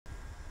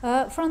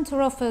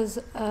Fronter offers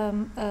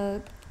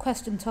a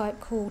question type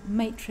called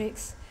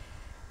matrix,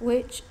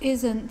 which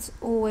isn't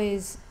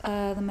always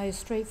the most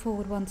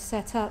straightforward one to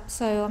set up.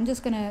 So I'm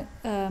just going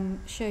to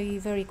show you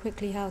very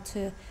quickly how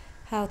to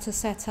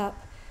set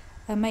up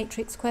a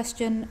matrix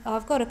question.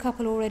 I've got a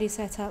couple already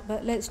set up,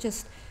 but let's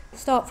just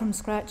start from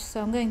scratch.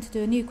 So I'm going to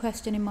do a new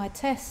question in my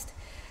test,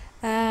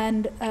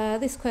 and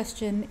this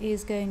question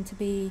is going to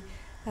be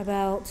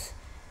about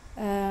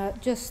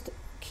just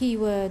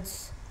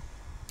keywords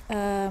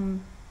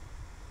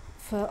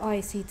for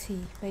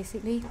ICT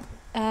basically,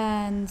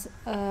 and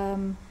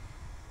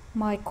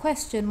my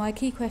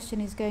key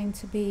question is going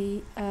to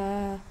be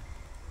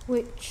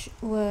which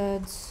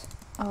words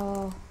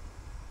are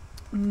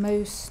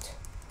most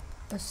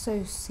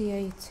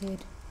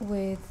associated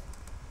with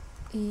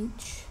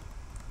each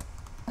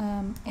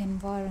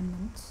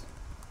environment.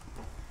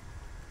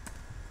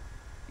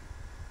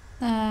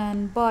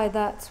 And by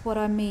that, what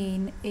I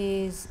mean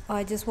is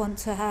I just want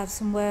to have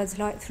some words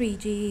like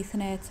 3G,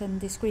 Ethernet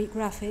and discrete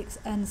graphics,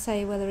 and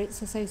say whether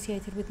it's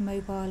associated with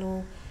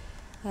mobile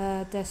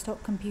or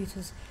desktop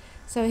computers.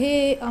 So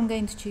here I'm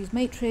going to choose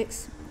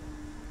matrix,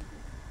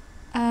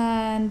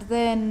 and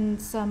then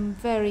some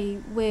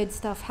very weird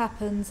stuff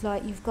happens,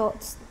 like you've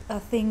got a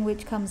thing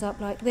which comes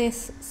up like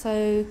this.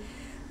 So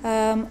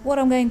what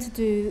I'm going to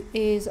do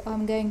is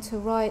I'm going to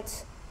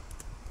write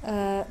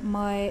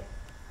my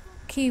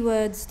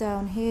keywords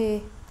down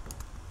here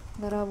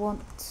that I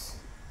want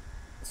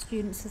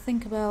students to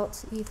think about: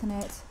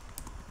 Ethernet,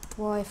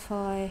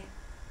 Wi-Fi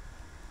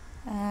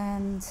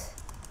and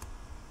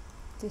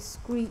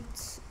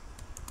discrete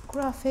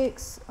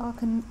graphics. I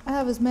can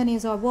have as many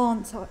as I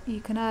want,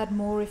 you can add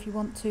more if you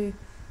want to.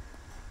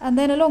 And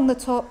then along the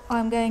top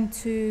I'm going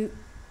to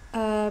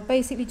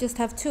basically just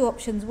have two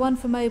options, one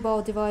for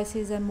mobile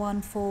devices and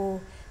one for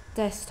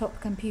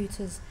desktop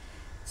computers.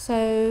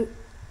 So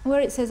where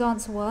it says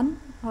answer 1,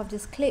 I've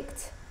just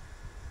clicked.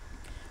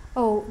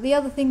 Oh, the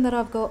other thing that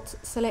I've got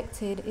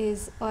selected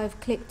is I've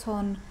clicked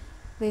on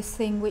this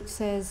thing which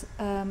says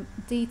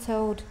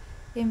detailed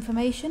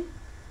information,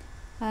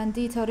 and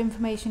detailed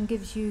information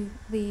gives you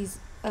these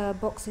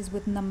boxes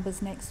with numbers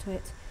next to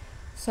it.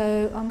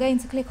 So I'm going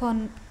to click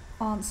on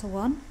answer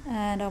 1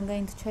 and I'm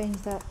going to change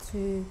that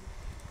to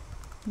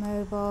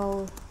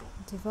mobile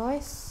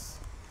device.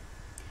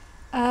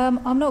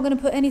 I'm not going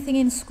to put anything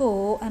in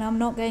score, and I'm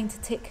not going to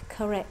tick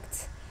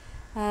correct.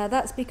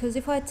 That's because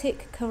if I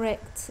tick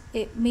correct,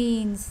 it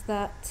means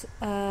that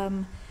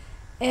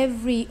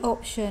every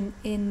option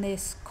in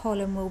this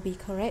column will be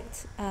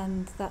correct,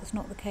 and that's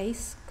not the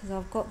case because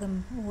I've got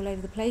them all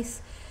over the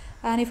place.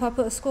 And if I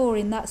put a score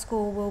in, that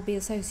score will be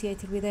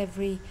associated with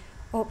every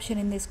option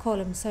in this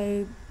column.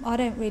 So I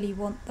don't really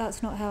want,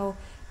 that's not how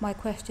my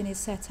question is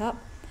set up.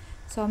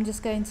 So I'm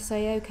just going to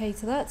say OK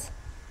to that.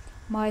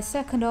 My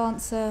second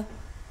answer,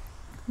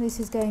 this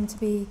is going to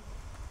be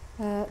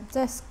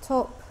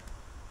desktop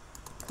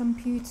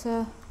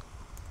computer,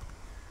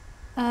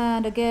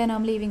 and again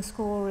I'm leaving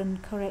score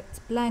and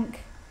correct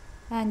blank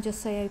and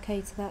just say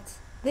OK to that.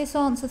 This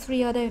answer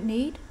 3 I don't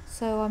need,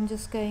 so I'm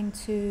just going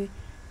to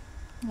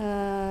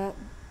how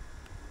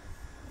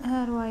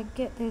do I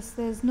get this?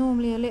 There's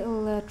normally a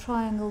little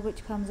triangle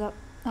which comes up.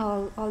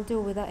 I'll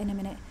deal with that in a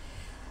minute.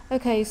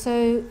 Okay,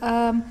 so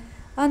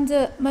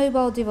under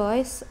mobile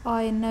device,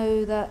 I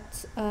know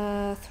that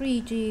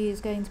 3G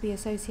is going to be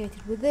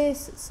associated with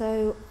this,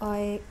 so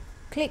I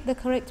click the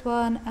correct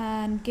one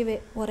and give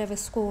it whatever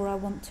score I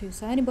want to.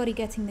 So anybody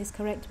getting this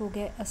correct will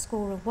get a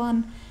score of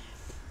 1.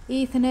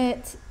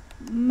 Ethernet,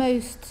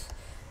 most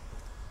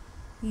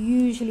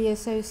usually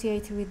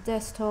associated with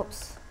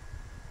desktops.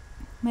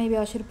 Maybe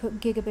I should have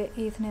put gigabit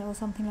Ethernet or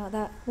something like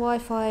that.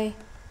 Wi-Fi,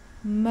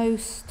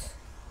 most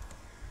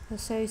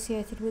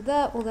associated with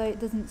that, although it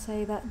doesn't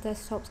say that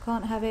desktops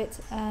can't have it.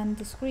 And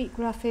discrete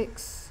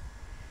graphics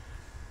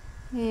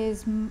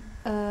is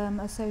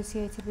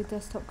associated with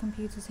desktop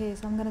computers here,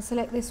 so I'm going to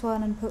select this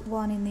one and put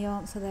 1 in the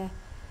answer there.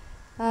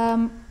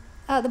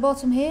 At the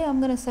bottom here I'm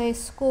going to say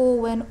score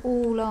when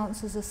all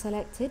answers are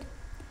selected,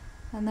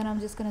 and then I'm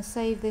just going to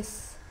save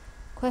this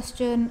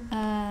question,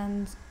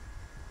 and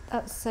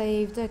that's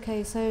saved.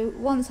 Okay, so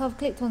once I've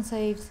clicked on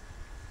saved,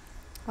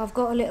 I've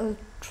got a little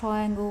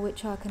triangle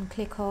which I can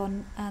click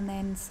on and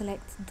then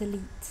select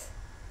delete.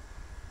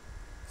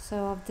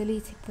 So I've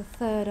deleted the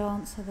third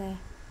answer there.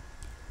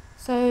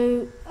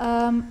 So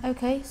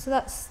okay, so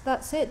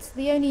that's it.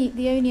 The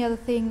only other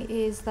thing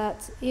is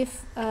that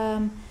if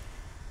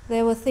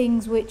there were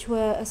things which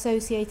were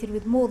associated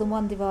with more than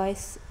one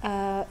device,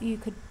 you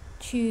could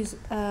choose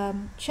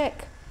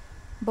check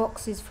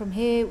boxes from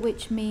here,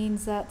 which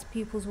means that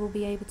pupils will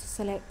be able to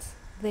select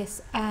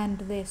this and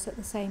this at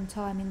the same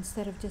time,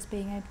 instead of just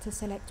being able to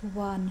select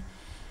one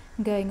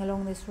going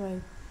along this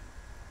row.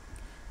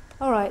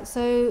 Alright,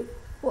 so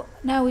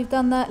now we've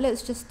done that,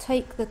 let's just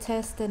take the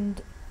test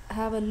and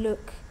have a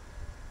look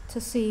to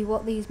see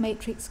what these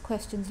matrix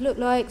questions look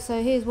like.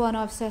 So here's one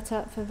I've set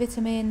up for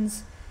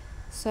vitamins.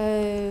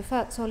 So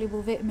fat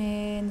soluble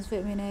vitamins,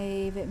 vitamin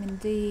A, vitamin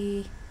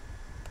D,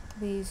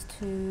 these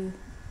two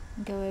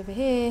go over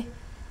here.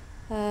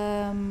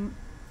 and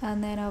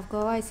then I've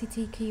got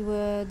ICT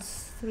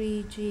keywords,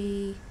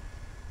 3G,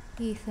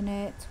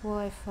 Ethernet,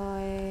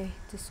 Wi-Fi,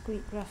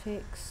 discrete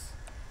graphics,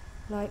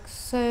 like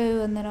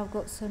so, and then I've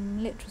got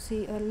some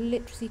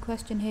literacy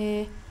question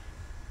here.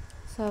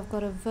 So I've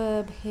got a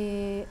verb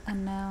here, a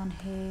noun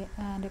here,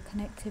 and a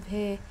connective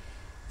here.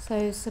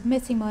 So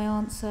submitting my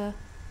answer,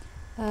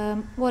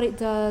 what it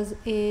does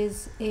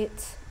is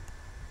it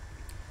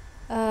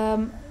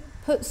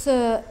puts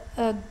a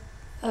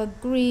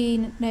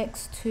green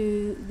next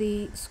to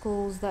the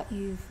scores that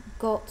you've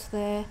got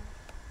there.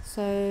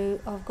 So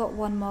I've got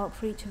 1 mark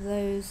for each of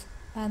those,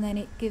 and then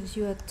it gives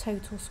you a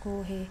total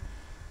score here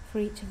for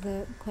each of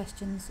the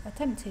questions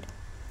attempted.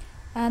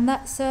 And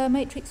that's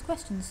matrix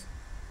questions.